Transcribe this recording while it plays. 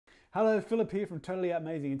Hello, Philip here from Totally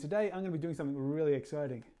Amazing, and today I'm going to be doing something really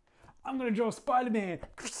exciting. I'm going to draw Spider-Man.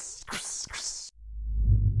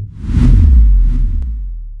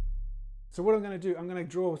 So what I'm going to do, I'm going to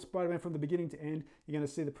draw Spider-Man from the beginning to end. You're going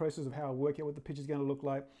to see the process of how I work out what the picture is going to look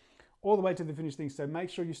like, all the way to the finished thing. So make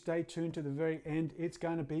sure you stay tuned to the very end. It's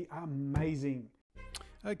going to be amazing.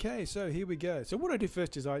 Okay, so here we go. So what I do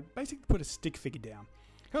first is I basically put a stick figure down.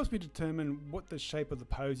 Helps me determine what the shape of the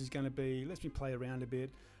pose is going to be. Lets me play around a bit.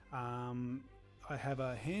 I have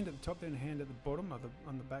a hand at the top there and a hand at the bottom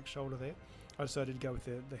on the back shoulder there. I decided to go with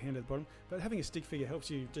the hand at the bottom. But having a stick figure helps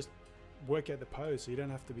you just work out the pose, so you don't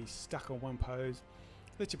have to be stuck on one pose.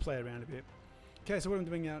 Lets you play around a bit. Okay, so what I'm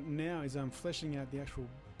doing out now is I'm fleshing out the actual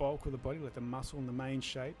bulk of the body, like the muscle and the main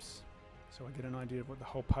shapes, so I get an idea of what the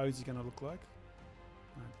whole pose is going to look like.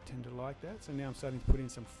 I tend to like that. So now I'm starting to put in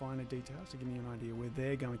some finer details to give me an idea where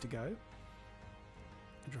they're going to go.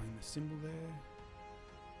 Drawing the symbol there.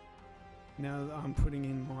 Now I'm putting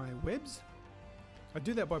in my webs. I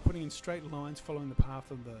do that by putting in straight lines following the path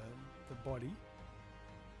of the body,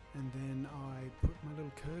 and then I put my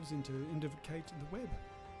little curves in to indicate the web,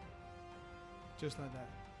 just like that.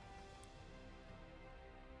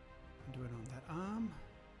 I do it on that arm,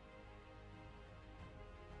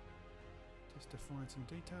 just to find some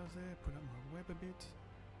details there, put up my web a bit,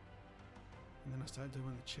 and then I start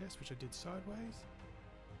doing the chest, which I did sideways.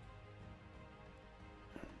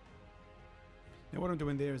 Now what I'm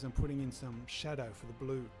doing there is I'm putting in some shadow for the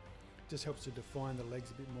blue. Just helps to define the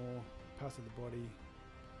legs a bit more, parts of the body.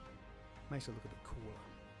 Makes it look a bit cooler.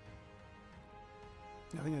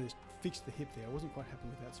 Now I think I just fixed the hip there. I wasn't quite happy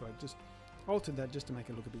with that, so I just altered that just to make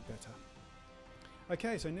it look a bit better.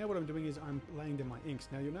 Okay, so now what I'm doing is I'm laying down my inks.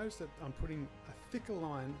 Now you'll notice that I'm putting a thicker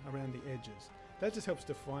line around the edges. That just helps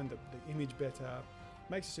define the image better,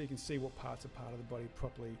 makes it so you can see what parts are part of the body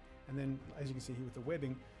properly, and then as you can see here with the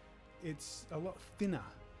webbing, it's a lot thinner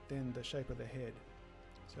than the shape of the head.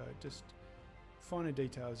 So just finer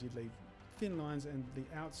details, you'd leave thin lines and the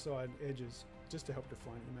outside edges just to help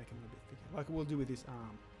define it, you make it a little bit thicker. Like we'll do with this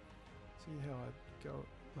arm. See how I go,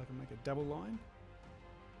 like I make a double line?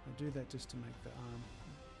 I do that just to make the arm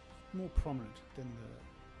more prominent than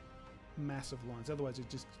the massive lines. Otherwise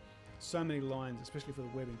it's just so many lines, especially for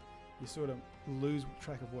the webbing, you sort of lose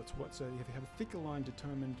track of what's what. So if you have a thicker line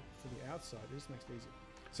determined for the outside, it just makes it easier.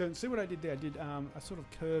 So see what I did there? I did a sort of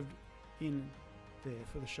curved in there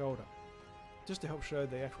for the shoulder, just to help show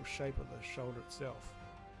the actual shape of the shoulder itself,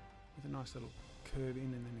 with a nice little curve in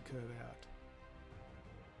and then a curve out.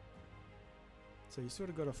 So you sort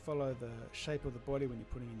of got to follow the shape of the body when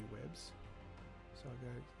you're putting in your webs. So I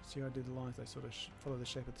go, see how I did the lines? They sort of follow the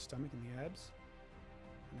shape of the stomach and the abs,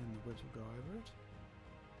 and then the webs will go over it.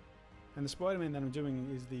 And the Spider-Man that I'm doing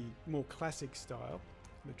is the more classic style,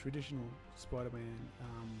 the traditional Spider-Man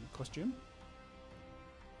costume,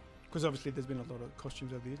 because obviously there's been a lot of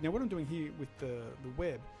costumes over the years. Now what I'm doing here with the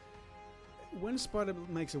web, when a spider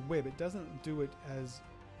makes a web, it doesn't do it as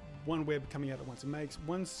one web coming out at once. It makes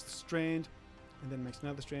one strand and then makes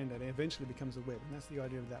another strand and eventually becomes a web, and that's the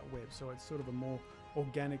idea of that web. So it's sort of a more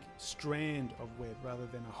organic strand of web rather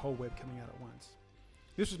than a whole web coming out at once.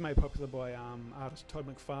 This was made popular by artist Todd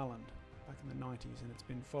McFarlane back in the 90s, and it's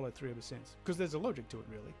been followed through ever since, because there's a logic to it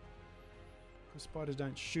really, because spiders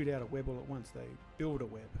don't shoot out a web all at once, they build a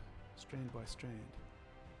web strand by strand.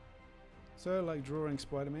 So like drawing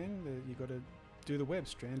Spider-Man, you've got to do the web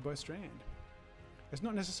strand by strand. It's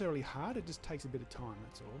not necessarily hard, it just takes a bit of time,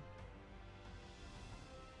 that's all.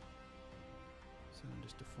 So I'm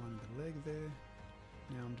just defining the leg there.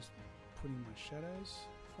 Now I'm just putting my shadows,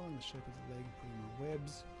 following the shape of the leg, putting my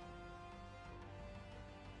webs.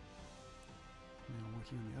 Now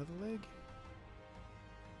working on the other leg.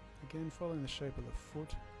 Again, following the shape of the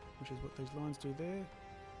foot, which is what these lines do there.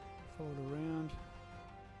 Follow it around,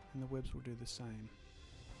 and the webs will do the same.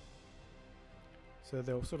 So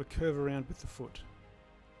they'll sort of curve around with the foot.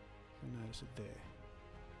 You'll notice it there.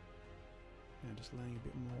 Now just laying a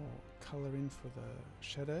bit more colour in for the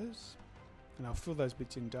shadows. And I'll fill those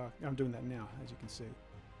bits in dark. I'm doing that now, as you can see.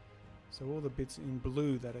 So all the bits in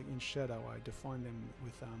blue that are in shadow, I define them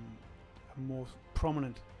with a more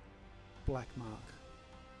prominent black mark,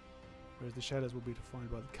 whereas the shadows will be defined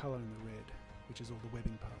by the colour in the red, which is all the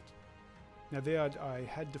webbing part. Now there I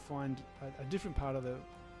had defined a different part of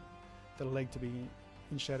the leg to be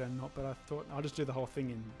in shadow, but I thought I'll just do the whole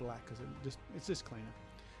thing in black because it's just cleaner.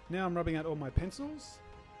 Now I'm rubbing out all my pencils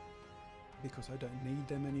because I don't need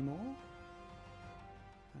them anymore.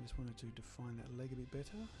 I just wanted to define that leg a bit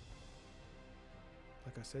better.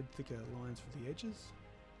 Like I said, thicker lines for the edges.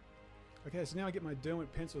 Okay, so now I get my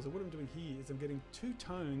Derwent pencils, and what I'm doing here is I'm getting two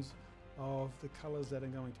tones of the colours that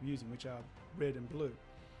I'm going to be using, which are red and blue.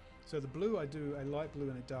 So the blue, I do a light blue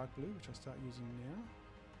and a dark blue, which I start using now.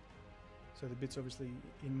 So the bits obviously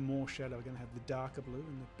in more shadow are going to have the darker blue,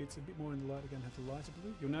 and the bits a bit more in the light are going to have the lighter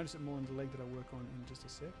blue. You'll notice it more on the leg that I work on in just a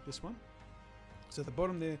sec, this one. So the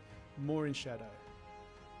bottom there, more in shadow.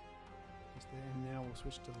 Just there, and now we'll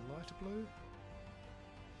switch to the lighter blue.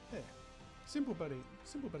 There. Simple but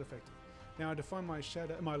effective. Now I define my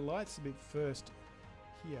shadow, my lights a bit first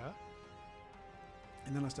here,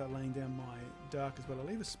 and then I start laying down my dark as well. I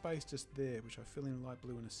leave a space just there, which I fill in light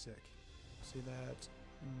blue in a sec. See that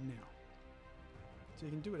now. So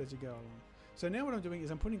you can do it as you go along. So now what I'm doing is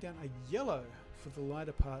I'm putting down a yellow for the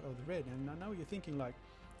lighter part of the red. And I know what you're thinking, like,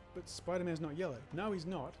 but Spider-Man's not yellow. No, he's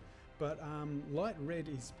not. But light red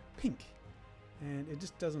is pink, and it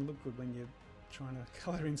just doesn't look good when you're trying to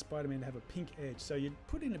colour in Spider-Man to have a pink edge. So you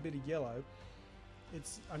put in a bit of yellow.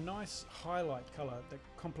 It's a nice highlight colour that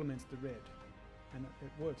complements the red, and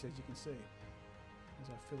it works, as you can see, as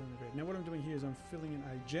I fill in the red. Now what I'm doing here is I'm filling in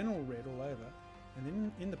a general red all over, and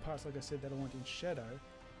then in the parts, like I said, that I want in shadow,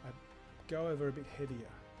 I go over a bit heavier,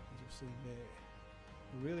 as you'll see there.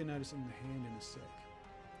 You'll really notice it in the hand in a sec.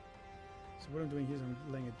 So what I'm doing here is I'm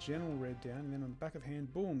laying a general red down, and then on the back of the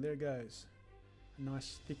hand, boom, there it goes. A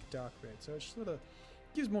nice thick dark red. So it sort of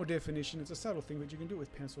gives more definition. It's a subtle thing, but you can do it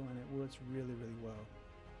with pencil, and it works really, really well.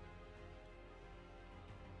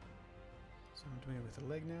 So I'm doing it with the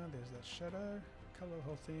leg now. There's that shadow, colour the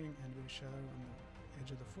whole thing, and a bit of shadow on the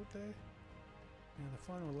edge of the foot there. Now the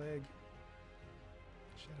final leg,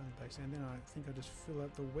 shadow on the base, and then I think I just fill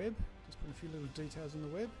out the web, just put a few little details in the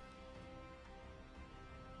web,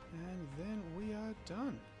 and then we are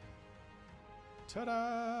done.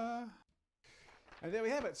 Ta-da! And there we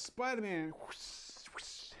have it, Spider-Man.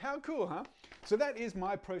 How cool, huh? So that is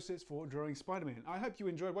my process for drawing Spider-Man. I hope you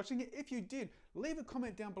enjoyed watching it. If you did, leave a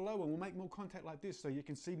comment down below and we'll make more content like this so you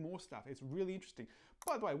can see more stuff. It's really interesting.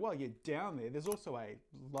 By the way, while you're down there, there's also a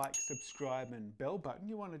like, subscribe and bell button.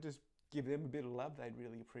 You want to just give them a bit of love, they'd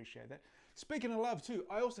really appreciate that. Speaking of love too,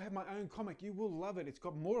 I also have my own comic. You will love it. It's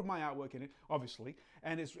got more of my artwork in it, obviously,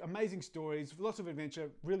 and it's amazing stories, lots of adventure,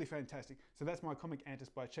 really fantastic. So that's my comic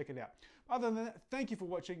Antispy. Check it out. Other than that, thank you for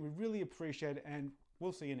watching. We really appreciate it, and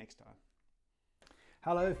we'll see you next time.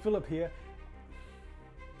 Hello, Philip here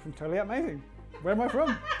from Totally Amazing. Where am I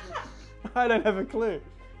from? I don't have a clue.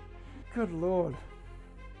 Good Lord.